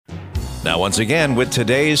Now, once again, with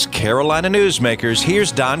today's Carolina Newsmakers,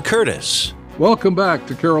 here's Don Curtis. Welcome back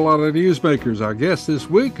to Carolina Newsmakers. Our guest this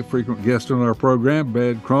week, a frequent guest on our program,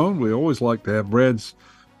 Brad Crone. We always like to have Brad's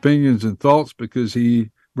opinions and thoughts because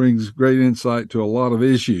he brings great insight to a lot of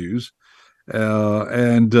issues.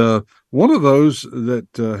 And one of those that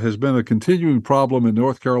has been a continuing problem in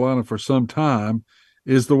North Carolina for some time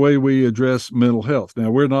is the way we address mental health.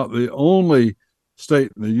 Now, we're not the only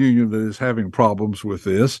state in the union that is having problems with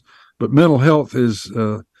this, but mental health is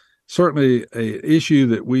certainly an issue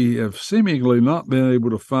that we have seemingly not been able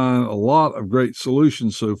to find a lot of great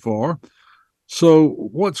solutions so far. So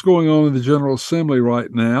what's going on in the General Assembly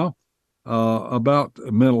right now about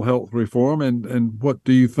mental health reform, and what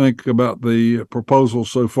do you think about the proposal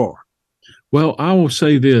so far? Well, I will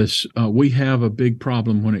say this. We have a big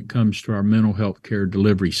problem when it comes to our mental health care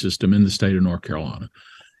delivery system in the state of North Carolina.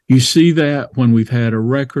 You see that when we've had a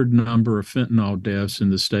record number of fentanyl deaths in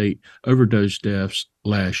the state, overdose deaths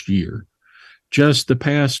last year. Just the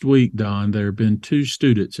past week, Don, there have been 2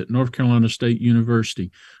 students at North Carolina State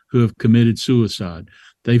University who have committed suicide.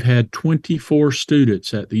 They've had 24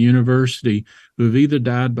 students at the university who have either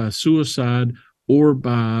died by suicide or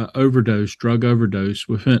by drug overdose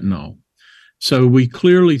with fentanyl. So we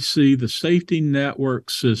clearly see the safety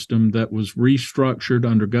network system that was restructured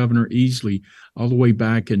under Governor Easley all the way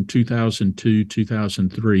back in 2002,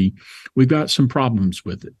 2003. We've got some problems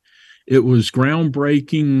with it. It was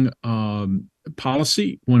groundbreaking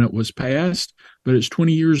policy when it was passed, but it's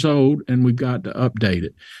 20 years old and we've got to update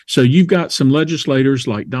it. So you've got some legislators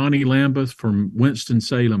like Donnie Lambeth from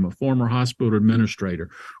Winston-Salem, a former hospital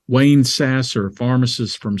administrator, Wayne Sasser,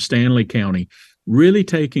 pharmacist from Stanley County, really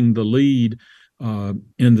taking the lead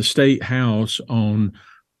in the state house on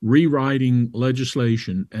rewriting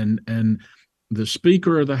legislation. And the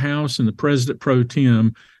Speaker of the House and the President Pro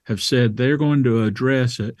Tem have said they're going to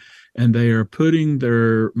address it, and they are putting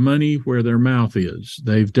their money where their mouth is.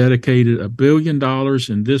 They've dedicated $1 billion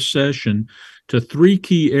in this session to 3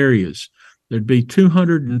 key areas. There'd be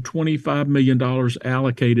 $225 million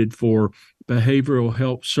allocated for behavioral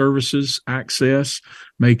health services access,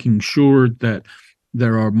 making sure that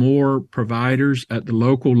there are more providers at the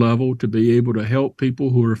local level to be able to help people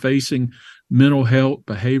who are facing mental health,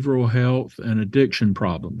 behavioral health, and addiction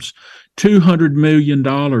problems. $200 million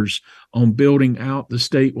on building out the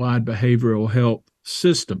statewide behavioral health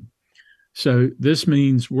system. So this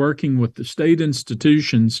means working with the state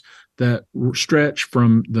institutions that stretch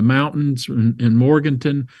from the mountains in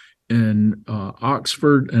Morganton and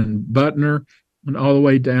Oxford and Butner and all the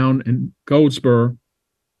way down in Goldsboro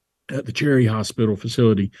at the Cherry Hospital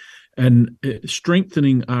facility, and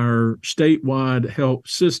strengthening our statewide health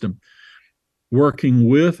system, working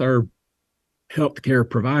with our healthcare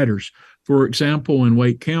providers. For example, in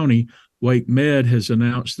Wake County, Wake Med has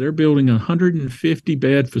announced they're building a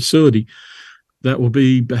 150-bed facility that will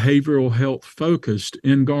be behavioral health focused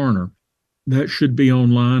in Garner. That should be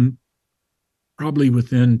online probably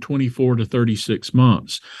within 24 to 36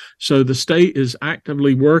 months. So the state is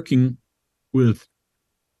actively working with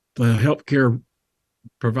the healthcare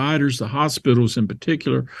providers, the hospitals in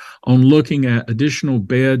particular, on looking at additional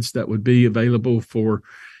beds that would be available for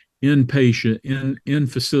inpatient,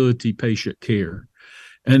 in-facility patient care.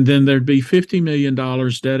 And then there'd be $50 million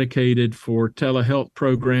dedicated for telehealth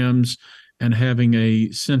programs and having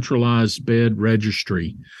a centralized bed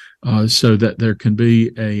registry so that there can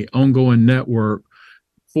be an ongoing network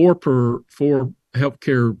for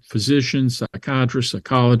healthcare physicians, psychiatrists,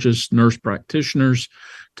 psychologists, nurse practitioners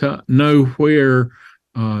to know where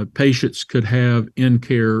patients could have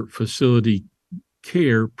in-care facility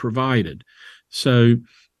care provided. So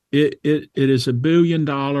it is $1 billion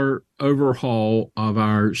overhaul of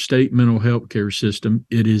our state mental health care system.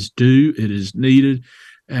 It is due, it is needed,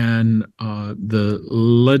 and the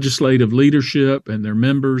legislative leadership and their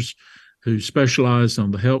members who specialize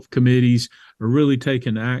on the health committees are really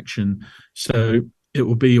taking action. So it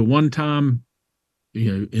will be a one-time,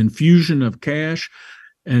 infusion of cash,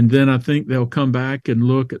 and then I think they'll come back and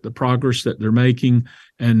look at the progress that they're making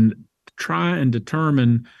and try and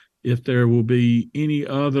determine if there will be any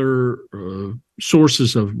other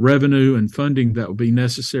sources of revenue and funding that will be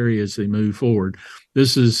necessary as they move forward.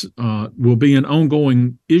 This will be an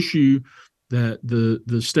ongoing issue that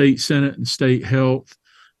the state Senate and state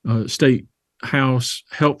House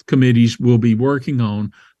health committees will be working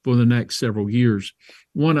on for the next several years.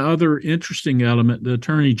 One other interesting element, the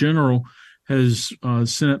Attorney General has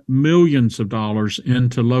sent millions of dollars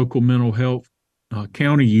into local mental health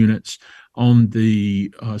county units on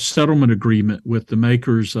the settlement agreement with the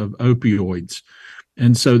makers of opioids.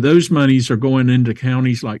 And so those monies are going into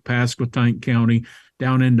counties like Pasquotank County,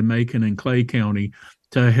 down into Macon and Clay County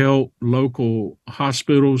to help local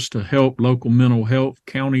hospitals, to help local mental health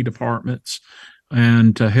county departments,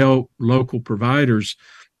 and to help local providers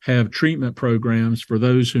have treatment programs for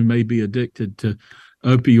those who may be addicted to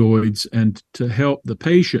opioids, and to help the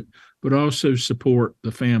patient, but also support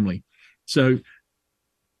the family. So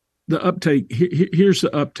the uptake, here's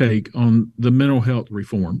the uptake on the mental health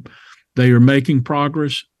reform. They are making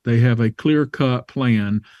progress. They have a clear-cut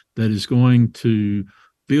plan that is going to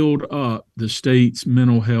build up the state's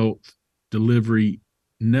mental health delivery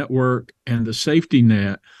network and the safety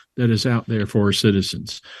net that is out there for our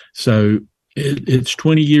citizens. So it's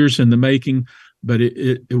 20 years in the making, but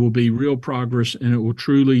it will be real progress, and it will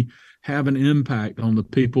truly have an impact on the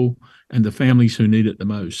people and the families who need it the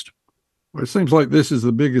most. Well, it seems like this is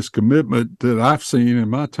the biggest commitment that I've seen in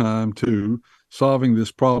my time to solving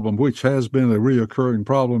this problem, which has been a reoccurring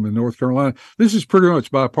problem in North Carolina. This is pretty much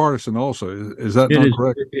bipartisan also. Is that not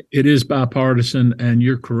correct? It is bipartisan, and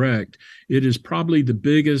you're correct. It is probably the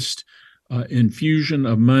biggest infusion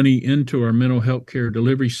of money into our mental health care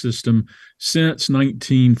delivery system since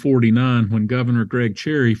 1949, when Governor Greg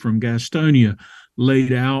Cherry from Gastonia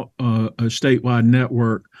laid out a statewide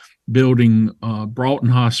network, building Broughton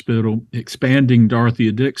Hospital, expanding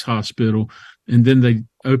Dorothea Dix Hospital, and then they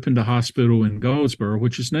opened a hospital in Goldsboro,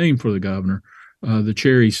 which is named for the governor, the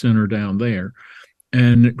Cherry Center down there.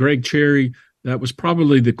 And Greg Cherry, that was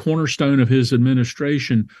probably the cornerstone of his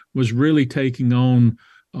administration, was really taking on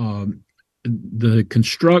the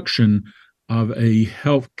construction of a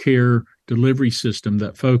healthcare delivery system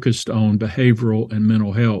that focused on behavioral and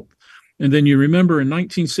mental health. And then you remember in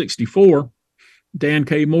 1964, Dan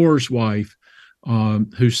K. Moore's wife,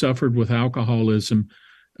 who suffered with alcoholism,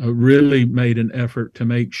 really made an effort to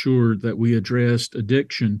make sure that we addressed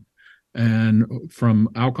addiction, and from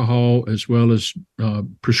alcohol as well as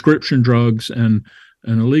prescription drugs and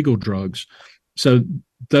illegal drugs. So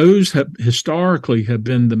those have historically have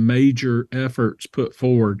been the major efforts put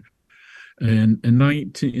forward. And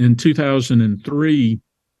in 2003,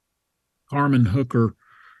 Carmen Hooker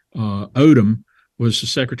Odom was the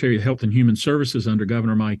Secretary of Health and Human Services under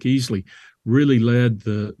Governor Mike Easley, really led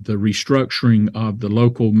the restructuring of the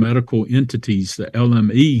local medical entities, the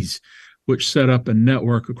LMEs, which set up a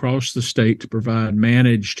network across the state to provide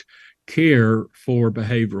managed care for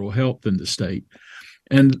behavioral health in the state.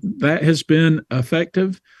 And that has been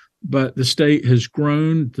effective, but the state has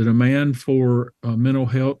grown. The demand for mental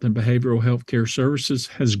health and behavioral health care services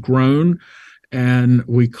has grown, and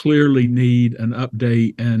we clearly need an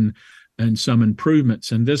update and some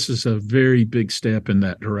improvements. And this is a very big step in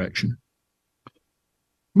that direction.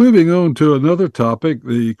 Moving on to another topic,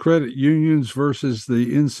 the credit unions versus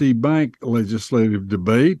the NC Bank legislative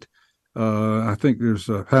debate. I think there's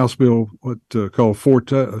a House bill called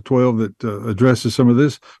 412 that addresses some of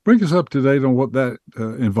this. Bring us up to date on what that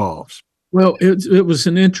involves. Well, it was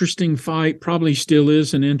an interesting fight, probably still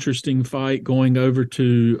is an interesting fight, going over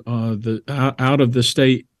to out of the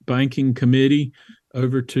state banking committee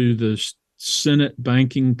over to the Senate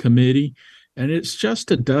banking committee. And it's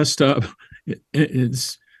just a dust up.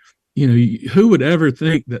 It's, who would ever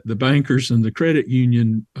think that the bankers and the credit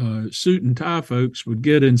union suit and tie folks would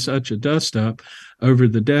get in such a dust up over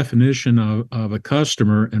the definition of a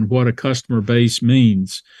customer and what a customer base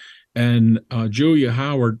means. And Julia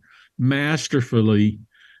Howard masterfully,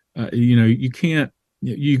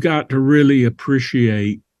 you got to really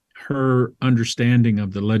appreciate her understanding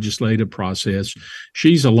of the legislative process.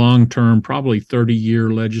 She's a long-term, probably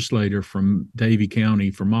 30-year legislator from Davie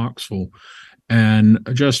County, from Knoxville, and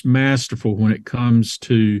just masterful when it comes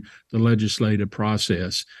to the legislative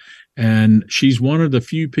process. And she's one of the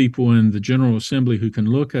few people in the General Assembly who can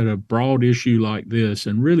look at a broad issue like this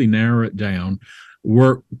and really narrow it down,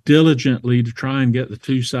 work diligently to try and get the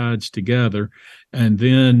two sides together, and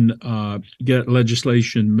then get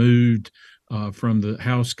legislation moved from the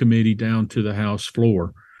House committee down to the House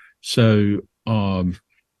floor. So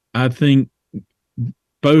I think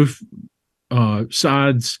both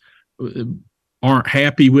sides aren't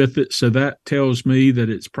happy with it. So that tells me that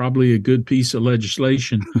it's probably a good piece of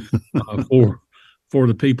legislation for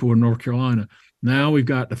the people of North Carolina. Now we've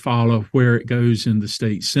got to follow where it goes in the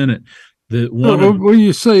state Senate. When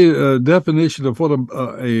you say a definition of what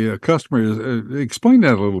a customer is, explain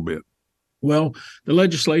that a little bit. Well, the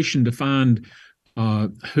legislation defined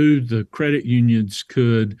who the credit unions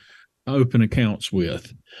could open accounts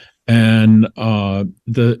with, and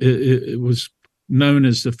it was known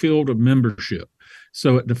as the field of membership.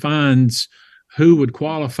 So it defines who would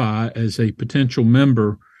qualify as a potential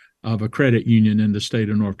member of a credit union in the state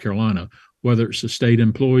of North Carolina, whether it's the state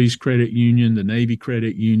employees credit union, the Navy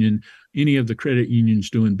credit union, any of the credit unions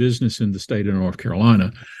doing business in the state of North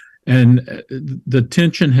Carolina. And the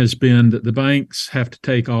tension has been that the banks have to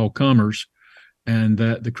take all comers and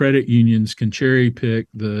that the credit unions can cherry pick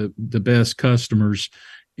the best customers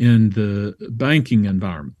in the banking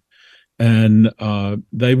environment. And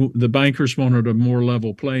the bankers wanted a more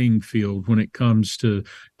level playing field when it comes to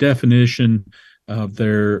definition of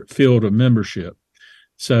their field of membership.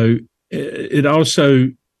 So it also,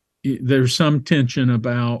 there's some tension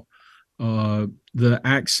about the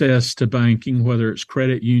access to banking, whether it's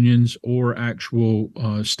credit unions or actual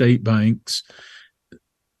state banks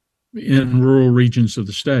in rural regions of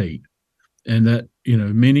the state. And that,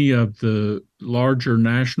 many of the larger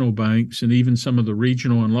national banks and even some of the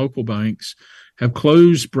regional and local banks have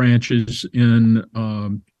closed branches in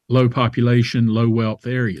low population, low wealth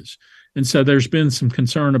areas. And so there's been some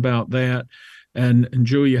concern about that. And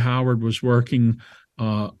Julia Howard was working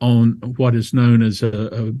on what is known as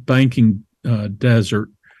a banking desert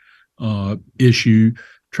issue,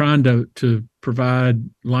 trying to provide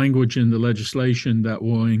language in the legislation that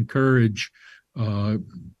will encourage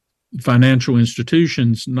financial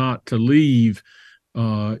institutions not to leave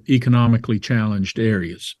economically challenged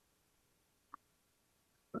areas.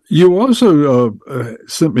 You also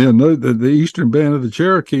sent me a note that the Eastern Band of the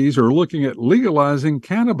Cherokees are looking at legalizing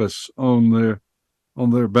cannabis on their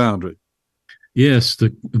boundary. Yes,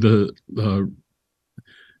 the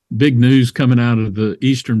big news coming out of the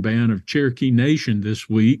Eastern Band of Cherokee Nation this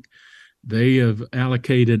week. They have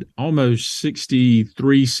allocated almost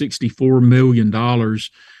 $64 million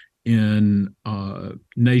in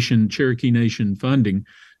Cherokee Nation funding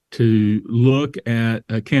to look at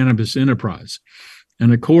a cannabis enterprise.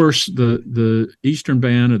 And of course, the Eastern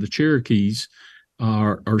Band of the Cherokees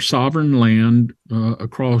are sovereign land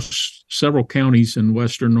across several counties in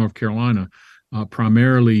western North Carolina,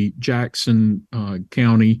 primarily Jackson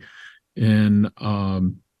County and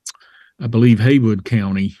I believe Haywood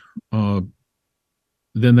County.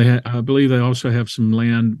 Then I believe they also have some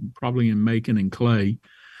land probably in Macon and Clay.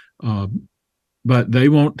 But they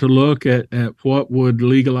want to look at what would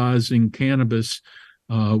legalizing cannabis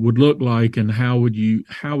would look like, and how would you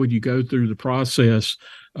go through the process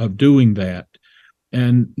of doing that.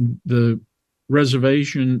 And the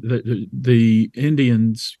reservation, that the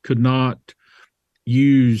Indians could not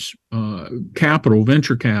use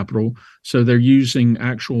venture capital, so they're using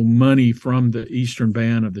actual money from the Eastern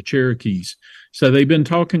Band of the Cherokees. So they've been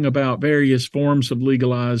talking about various forms of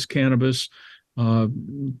legalized cannabis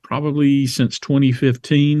probably since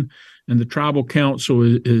 2015, and the Tribal Council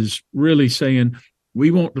is really saying, we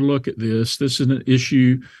want to look at this. This is an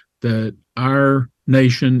issue that our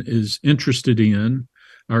nation is interested in,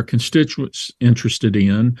 our constituents interested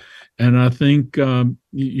in, and I think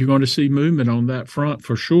you're going to see movement on that front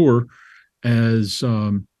for sure as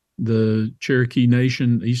the Cherokee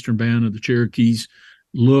Nation, Eastern Band of the Cherokees,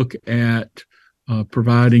 look at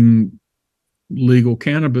providing legal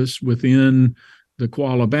cannabis within the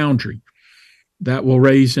Qualla boundary. That will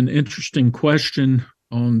raise an interesting question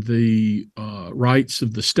on the rights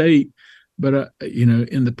of the state. But,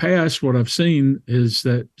 in the past, what I've seen is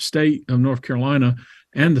that state of North Carolina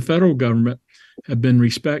and the federal government have been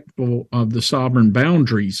respectful of the sovereign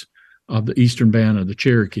boundaries of the Eastern Band of the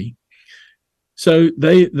Cherokee. So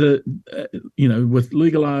with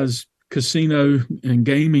legalized casino and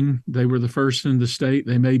gaming, they were the first in the state.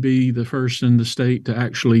 They may be the first in the state to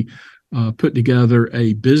actually put together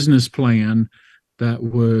a business plan that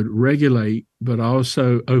would regulate, but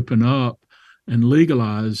also open up and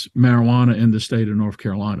legalize marijuana in the state of North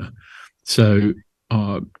Carolina. So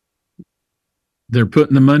they're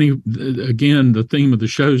putting the money, again, the theme of the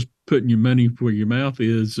show is putting your money where your mouth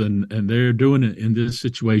is, and they're doing it in this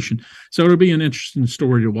situation. So it'll be an interesting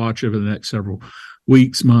story to watch over the next several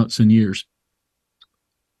weeks, months, and years.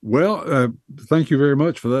 Well, thank you very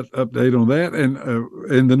much for that update on that. And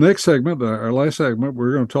in the next segment, our last segment,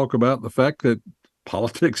 we're going to talk about the fact that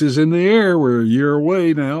politics is in the air. We're a year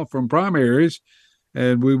away now from primaries,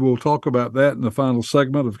 and we will talk about that in the final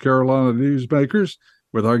segment of Carolina Newsmakers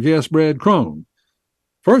with our guest, Brad Crone.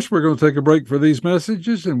 First, we're going to take a break for these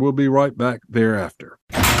messages, and we'll be right back thereafter.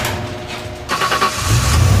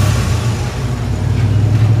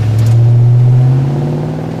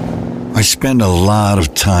 I spend a lot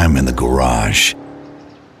of time in the garage,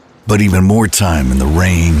 but even more time in the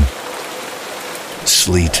rain,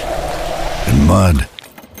 sleet, and mud.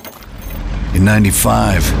 In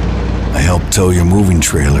 95, I helped tow your moving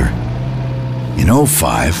trailer. In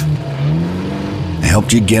 05, I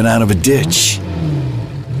helped you get out of a ditch.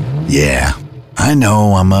 Yeah, I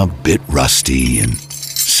know I'm a bit rusty, and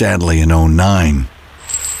sadly in 09,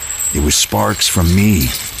 it was sparks from me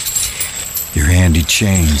your handy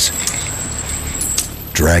chains,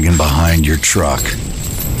 dragging behind your truck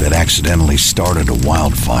that accidentally started a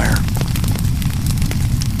wildfire.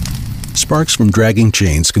 Sparks from dragging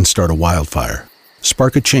chains can start a wildfire.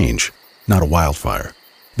 Spark a change, not a wildfire.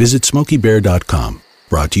 Visit SmokeyBear.com.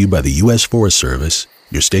 Brought to you by the U.S. Forest Service,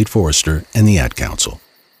 your state forester, and the Ad Council.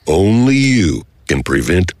 Only you can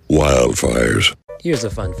prevent wildfires. Here's a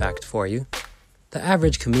fun fact for you. The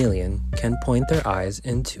average chameleon can point their eyes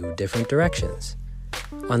in 2 different directions.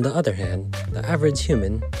 On the other hand, the average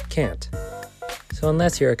human can't. So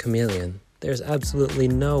unless you're a chameleon, there's absolutely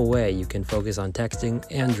no way you can focus on texting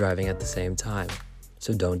and driving at the same time.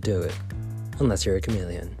 So don't do it, unless you're a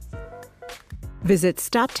chameleon. Visit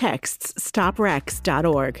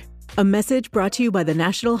StopTextsStopWrecks.org. A message brought to you by the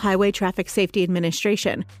National Highway Traffic Safety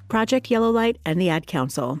Administration, Project Yellow Light, and the Ad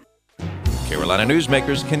Council. Carolina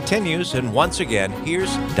Newsmakers continues, and once again,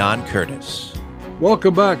 here's Don Curtis.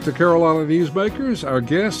 Welcome back to Carolina Newsmakers. Our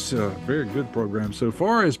guest, very good program so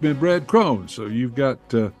far, has been Brad Crone. So you've got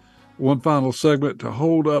one final segment to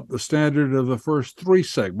hold up the standard of the first 3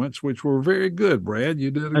 segments, which were very good, Brad. You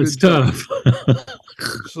did a good job. That's tough.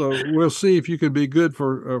 So we'll see if you can be good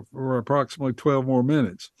for approximately 12 more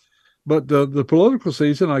minutes. But the political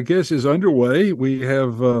season, I guess, is underway. We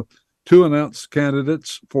have 2 announced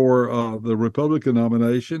candidates for the Republican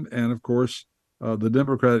nomination, and of course, the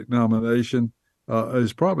Democratic nomination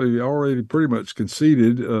is probably already pretty much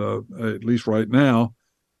conceded, at least right now,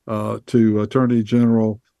 to the Attorney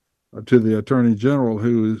General,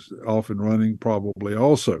 who is off and running probably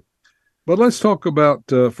also. But let's talk about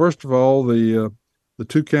first of all the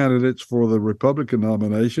 2 candidates for the Republican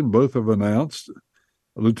nomination. Both have announced.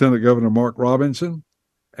 Lieutenant Governor Mark Robinson,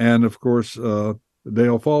 and of course,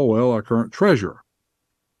 Dale Folwell, our current treasurer.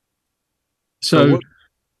 So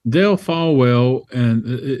Dale Folwell, and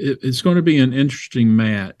it's going to be an interesting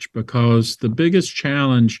match because the biggest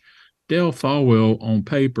challenge, Dale Folwell on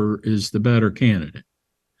paper is the better candidate,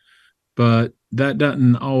 but that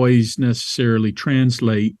doesn't always necessarily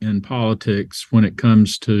translate in politics when it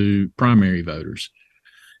comes to primary voters.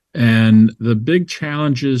 And the big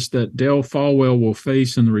challenges that Dale Folwell will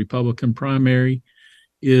face in the Republican primary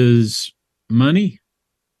is money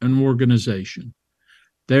and organization.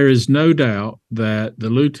 There is no doubt that the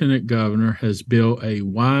lieutenant governor has built a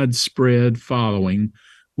widespread following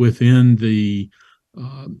within the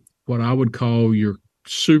what I would call your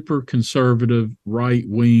super conservative right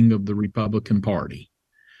wing of the Republican Party.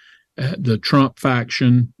 The Trump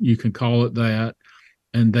faction, you can call it that.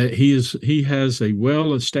 And that he has a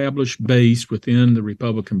well-established base within the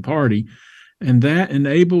Republican Party, and that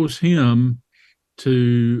enables him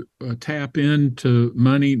to tap into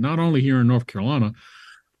money not only here in North Carolina,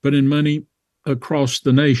 but in money across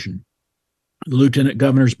the nation. The lieutenant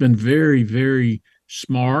governor's been very, very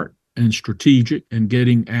smart and strategic in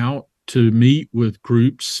getting out to meet with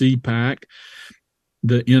groups, CPAC,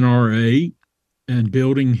 the NRA, and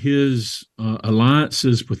building his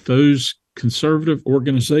alliances with those conservative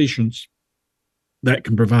organizations that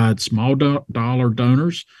can provide small dollar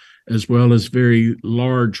donors as well as very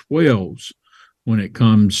large whales when it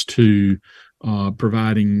comes to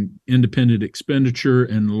providing independent expenditure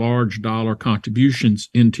and large dollar contributions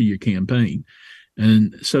into your campaign.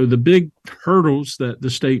 And so the big hurdles that the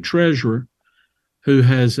state treasurer, who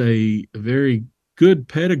has a very good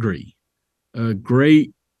pedigree, a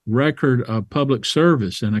great record of public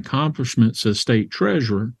service and accomplishments as state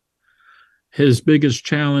treasurer, his biggest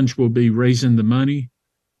challenge will be raising the money,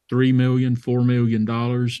 $3 million, $4 million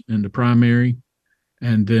in the primary,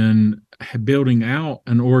 and then building out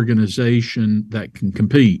an organization that can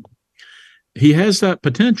compete. He has that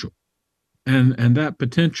potential, and that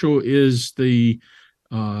potential is the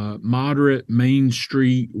moderate Main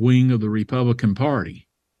Street wing of the Republican Party.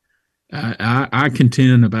 I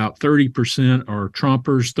contend about 30% are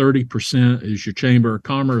Trumpers, 30% is your Chamber of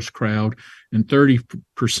Commerce crowd, and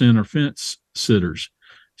 30% are fence sitters.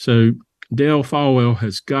 So Dale Folwell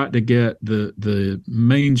has got to get the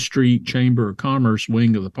Main Street Chamber of Commerce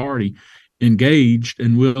wing of the party engaged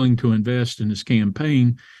and willing to invest in his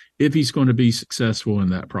campaign if he's going to be successful in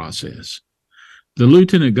that process. The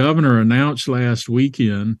lieutenant governor announced last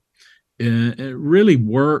weekend, and it really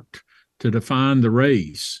worked to define the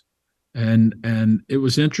race. And it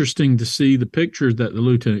was interesting to see the picture that the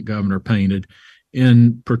lieutenant governor painted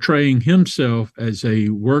in portraying himself as a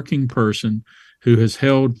working person who has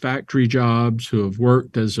held factory jobs, who have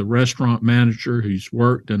worked as a restaurant manager, who's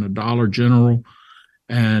worked in a Dollar General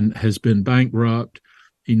and has been bankrupt.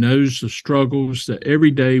 He knows the struggles that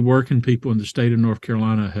everyday working people in the state of North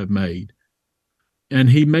Carolina have made. And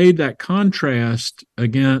he made that contrast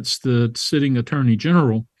against the sitting attorney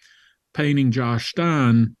general, painting Josh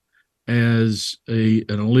Stein as an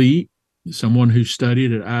elite, someone who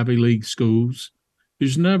studied at Ivy League schools,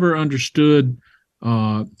 who's never understood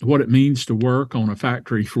what it means to work on a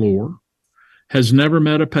factory floor, has never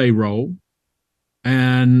met a payroll,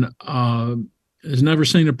 and has never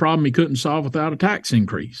seen a problem he couldn't solve without a tax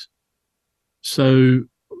increase. So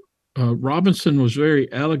Robinson was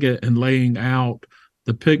very elegant in laying out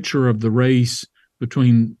the picture of the race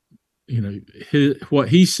between, what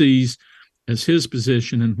he sees as his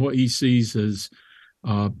position and what he sees as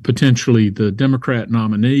potentially the Democrat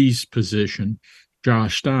nominee's position,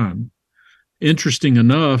 Josh Stein. Interesting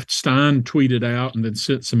enough, Stein tweeted out and then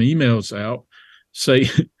sent some emails out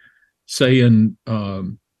saying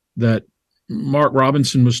that Mark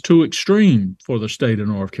Robinson was too extreme for the state of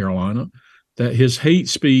North Carolina, that his hate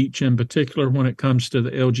speech, in particular when it comes to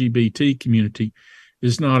the LGBT community,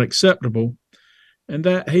 is not acceptable. And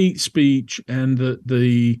that hate speech and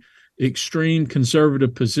the extreme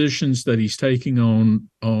conservative positions that he's taking on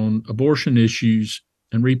abortion issues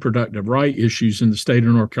and reproductive right issues in the state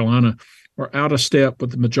of North Carolina are out of step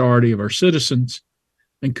with the majority of our citizens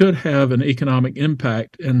and could have an economic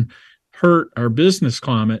impact and hurt our business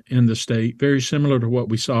climate in the state, very similar to what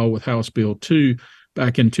we saw with House Bill 2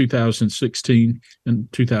 back in 2016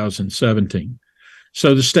 and 2017.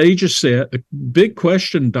 So the stage is set. The big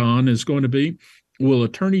question, Don, is going to be, will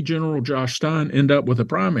Attorney General Josh Stein end up with a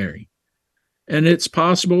primary? And it's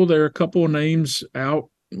possible there are a couple of names out,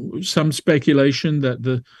 some speculation that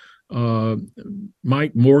the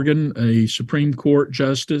Mike Morgan, a Supreme Court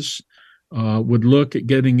justice, would look at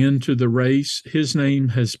getting into the race. His name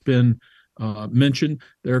has been mentioned.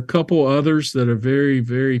 There are a couple others that are very,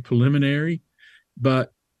 very preliminary,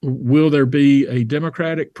 but will there be a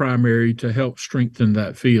Democratic primary to help strengthen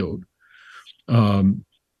that field?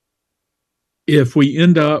 If we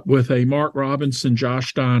end up with a Mark Robinson,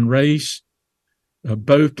 Josh Stein race,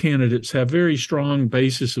 both candidates have very strong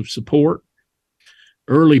basis of support.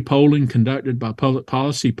 Early polling conducted by Public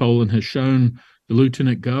Policy Polling has shown the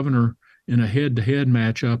lieutenant governor in a head-to-head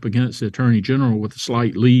matchup against the attorney general with a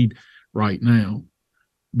slight lead right now.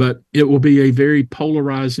 But it will be a very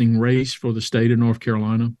polarizing race for the state of North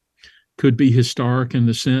Carolina. Could be historic in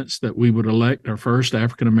the sense that we would elect our first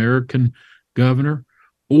African-American governor,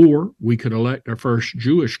 or we could elect our first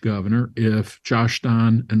Jewish governor if Josh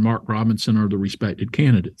Stein and Mark Robinson are the respected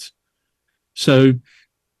candidates. So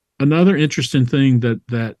another interesting thing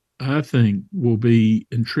that I think will be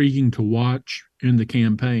intriguing to watch in the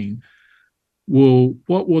campaign,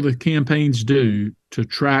 what will the campaigns do to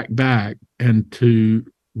track back and to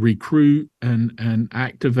recruit and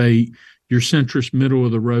activate your centrist, middle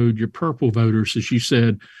of the road, your purple voters, as you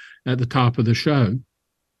said at the top of the show?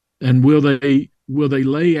 And will they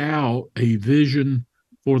lay out a vision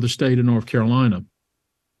for the state of North Carolina?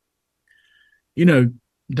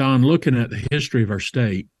 Don, looking at the history of our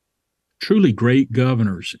state, truly great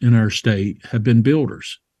governors in our state have been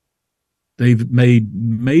builders. They've made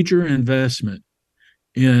major investment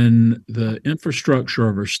in the infrastructure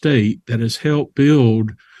of our state that has helped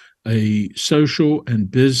build a social and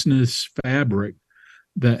business fabric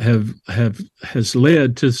that has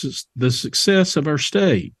led to the success of our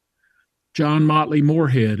state. John Motley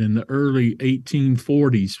Moorhead in the early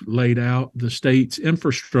 1840s laid out the state's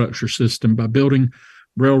infrastructure system by building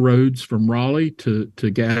railroads from Raleigh to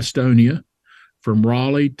Gastonia, from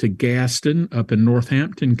Raleigh to Gaston up in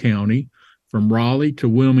Northampton County, from Raleigh to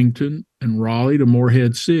Wilmington, and Raleigh to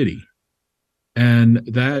Morehead City. And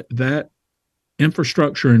that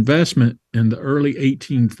infrastructure investment in the early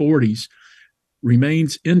 1840s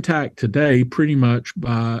remains intact today pretty much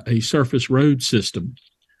by a surface road system.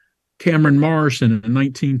 Cameron Morrison in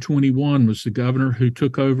 1921 was the governor who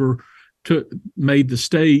made the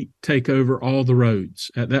state take over all the roads.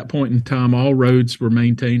 At that point in time, all roads were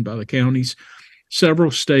maintained by the counties. Several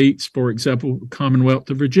states, for example, Commonwealth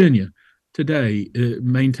of Virginia, today it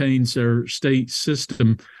maintains their state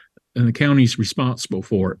system and the county's responsible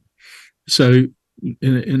for it. So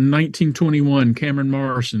in 1921, Cameron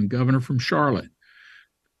Morrison, governor from Charlotte,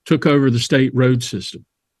 took over the state road system.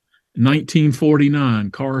 In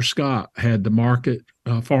 1949, Carr Scott had the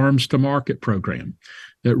Farms to Market program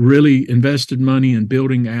that really invested money in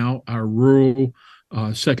building out our rural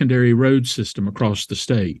secondary road system across the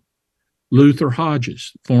state. Luther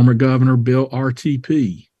Hodges, former governor, built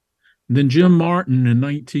RTP. And then Jim Martin in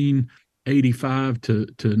 1985 to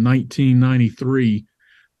 1993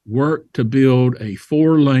 worked to build a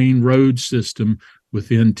 4-lane road system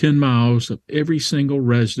within 10 miles of every single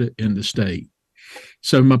resident in the state.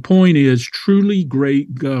 So my point is, truly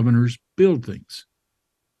great governors build things.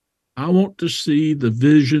 I want to see the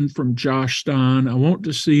vision from Josh Stein. I want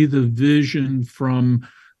to see the vision from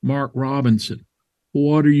Mark Robinson.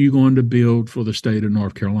 What are you going to build for the state of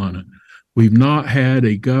North Carolina? We've not had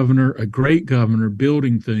a great governor,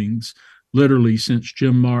 building things literally since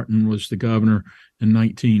Jim Martin was the governor in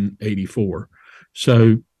 1984.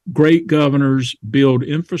 So great governors build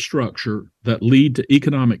infrastructure that lead to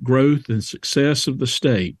economic growth and success of the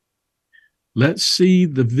state. Let's see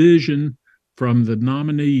the vision from the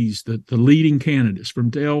nominees, the leading candidates, from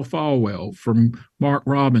Dale Falwell, from Mark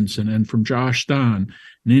Robinson, and from Josh Stein,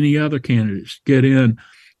 and any other candidates. Get in.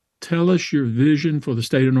 Tell us your vision for the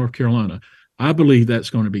state of North Carolina. I believe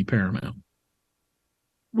that's going to be paramount.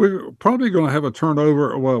 We're probably going to have a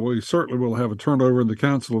turnover. Well, we certainly will have a turnover in the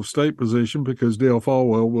Council of State position because Dale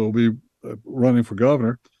Falwell will be running for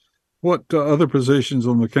governor. What other positions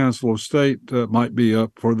on the Council of State might be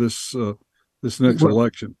up for this next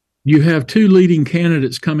election? You have two leading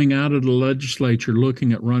candidates coming out of the legislature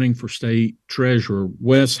looking at running for state treasurer.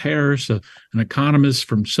 Wes Harris, an economist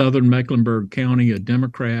from Southern Mecklenburg County, a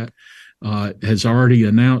Democrat, has already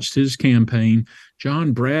announced his campaign.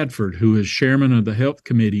 John Bradford, who is chairman of the Health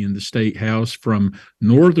Committee in the State House from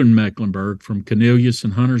Northern Mecklenburg, from Cornelius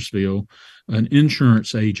and Huntersville, an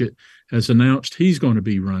insurance agent, has announced he's going to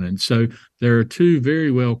be running. So there are two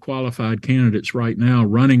very well qualified candidates right now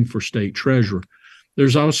running for state treasurer.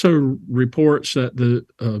 There's also reports that the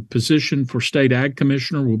position for state ag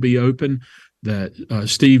commissioner will be open, that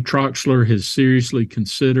Steve Troxler has seriously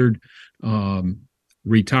considered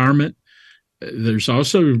retirement. There's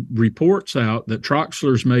also reports out that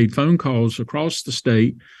Troxler's made phone calls across the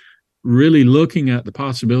state really looking at the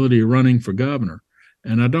possibility of running for governor.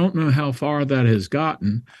 And I don't know how far that has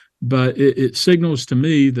gotten, but it signals to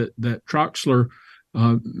me that Troxler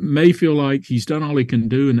may feel like he's done all he can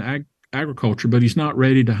do in agriculture, but he's not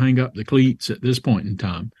ready to hang up the cleats at this point in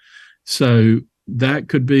time. So that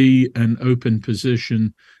could be an open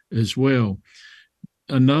position as well.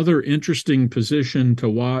 Another interesting position to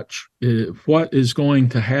watch is what is going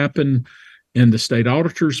to happen in the state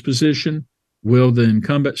auditor's position. Will the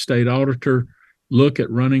incumbent state auditor look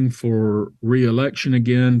at running for re-election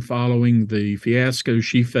again following the fiasco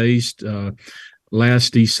she faced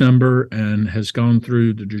last December and has gone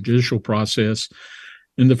through the judicial process?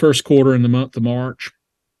 In the first quarter, in the month of March,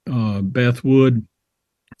 Beth Wood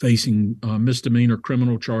facing misdemeanor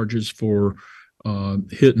criminal charges for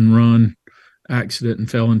hit and run accident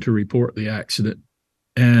and failing to report the accident.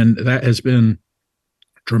 And that has been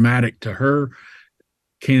dramatic to her.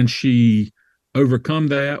 Can she overcome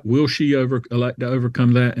that? Will she elect to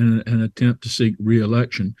overcome that in an attempt to seek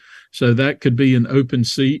re-election? So that could be an open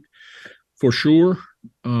seat for sure.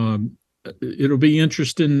 It'll be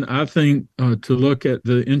interesting, I think, to look at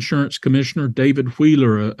the insurance commissioner, David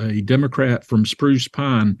Wheeler, a Democrat from Spruce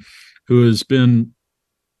Pine, who has been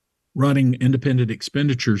running independent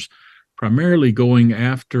expenditures, primarily going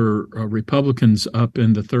after Republicans up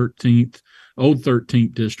in the 13th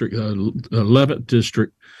district, 11th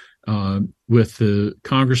district, with the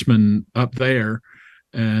congressman up there,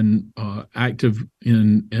 and active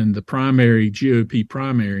in the primary, GOP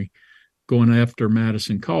primary, going after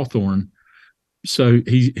Madison Cawthorn. So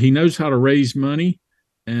he knows how to raise money,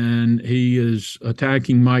 and he is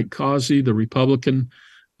attacking Mike Causey, the Republican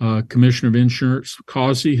Commissioner of Insurance.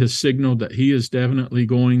 Causey has signaled that he is definitely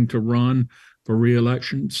going to run for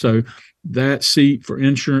re-election. So that seat for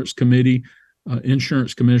insurance committee,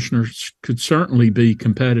 insurance commissioners could certainly be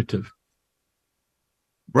competitive.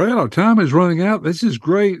 Brad, our time is running out. This is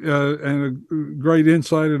great and a great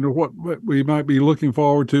insight into what we might be looking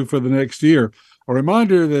forward to for the next year. A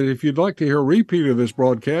reminder that if you'd like to hear a repeat of this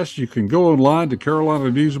broadcast, you can go online to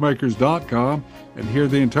carolinanewsmakers.com and hear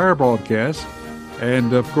the entire broadcast.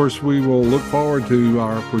 And, of course, we will look forward to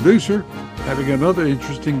our producer having another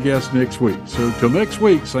interesting guest next week. So till next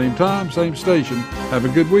week, same time, same station. Have a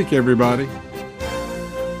good week, everybody.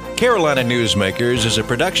 Carolina Newsmakers is a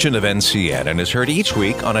production of NCN and is heard each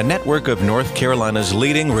week on a network of North Carolina's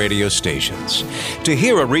leading radio stations. To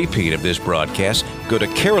hear a repeat of this broadcast, go to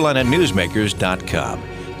carolinanewsmakers.com.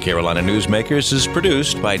 Carolina Newsmakers is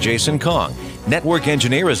produced by Jason Kong. Network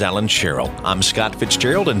engineer is Alan Sherrill. I'm Scott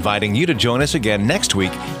Fitzgerald, inviting you to join us again next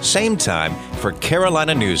week, same time, for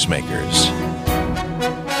Carolina Newsmakers.